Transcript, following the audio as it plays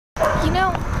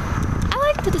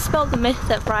to dispel the myth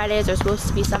that Fridays are supposed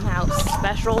to be somehow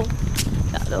special.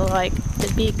 That they're like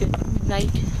to be a good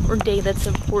night or day that's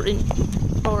important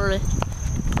for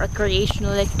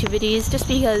recreational activities, just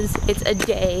because it's a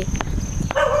day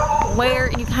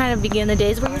where you kind of begin the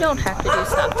days where you don't have to do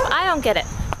stuff. I don't get it.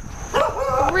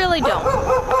 Really don't.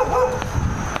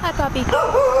 Hi, puppy.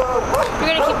 You're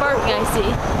gonna keep barking, I see.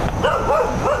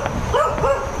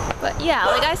 But yeah,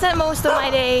 like I spent most of my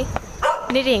day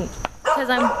knitting because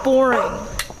I'm boring.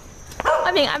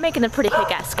 I mean, I'm making a pretty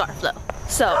kick-ass scarf though.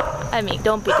 So, I mean,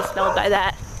 don't be dispelled by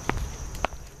that.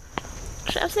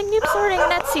 I was thinking of starting an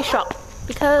Etsy shop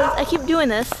because I keep doing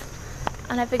this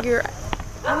and I figure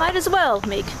I might as well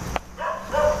make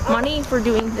money for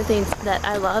doing the things that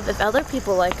I love if other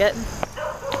people like it.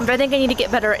 But I think I need to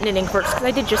get better at knitting first because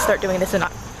I did just start doing this in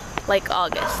like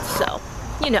August, so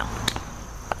you know,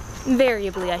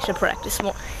 invariably I should practice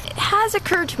more. It has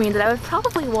occurred to me that I would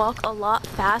probably walk a lot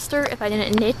faster if I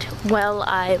didn't knit while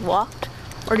I walked,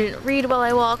 or didn't read while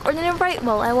I walk, or didn't write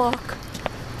while I walk.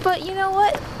 But you know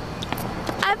what?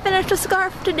 I finished a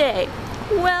scarf today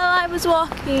while I was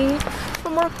walking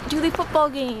from work to the football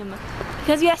game.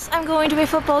 Because yes, I'm going to a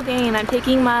football game. I'm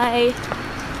taking my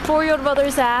 4-year-old brother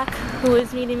Zach, who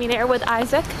is meeting me there with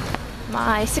Isaac,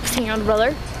 my 16-year-old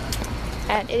brother.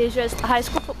 And it is just a high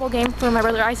school football game for my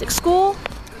brother Isaac's school.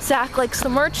 Zach likes the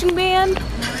marching band.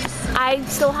 I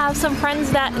still have some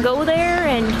friends that go there,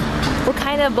 and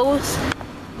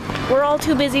we're all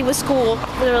too busy with school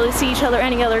to really see each other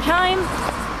any other time.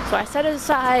 So I set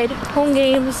aside home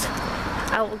games.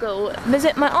 I will go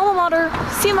visit my alma mater,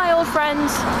 see my old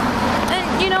friends,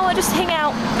 and you know what, just hang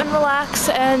out and relax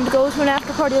and go to an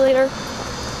after party later.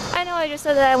 I know I just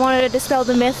said that I wanted to dispel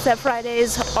the myth that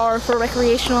Fridays are for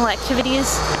recreational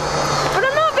activities, but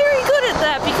I'm not very good at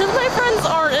that because my friends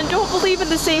aren't and don't believe in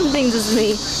the same things as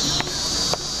me.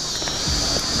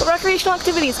 But recreational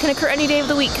activities can occur any day of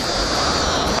the week.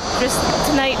 Just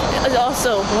tonight is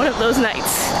also one of those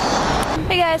nights.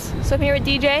 Hey guys, so I'm here with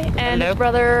DJ and his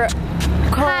brother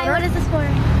Connor. Hi, what is this for?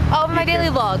 Oh, my daily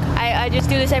vlog. I just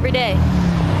do this every day.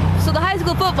 So the high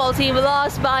school football team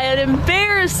lost by an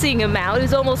embarrassing amount. It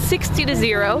was almost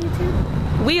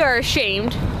 60-0. We are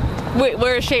ashamed.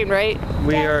 We're ashamed, right?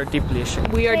 We are deeply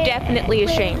ashamed. We are definitely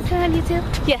ashamed. Is this on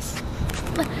YouTube? Yes.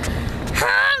 No,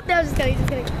 I'm just kidding,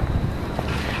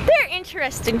 They're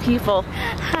interesting people.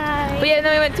 Hi. But yeah,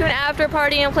 then we went to an after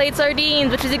party and played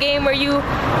Sardines, which is a game where you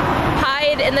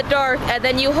hide in the dark and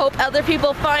then you hope other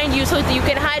people find you so that you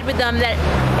can hide with them,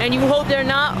 and you hope they're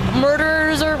not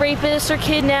murderers or rapists or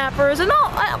kidnappers and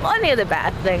all any of the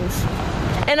bad things.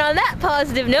 And on that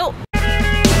positive note,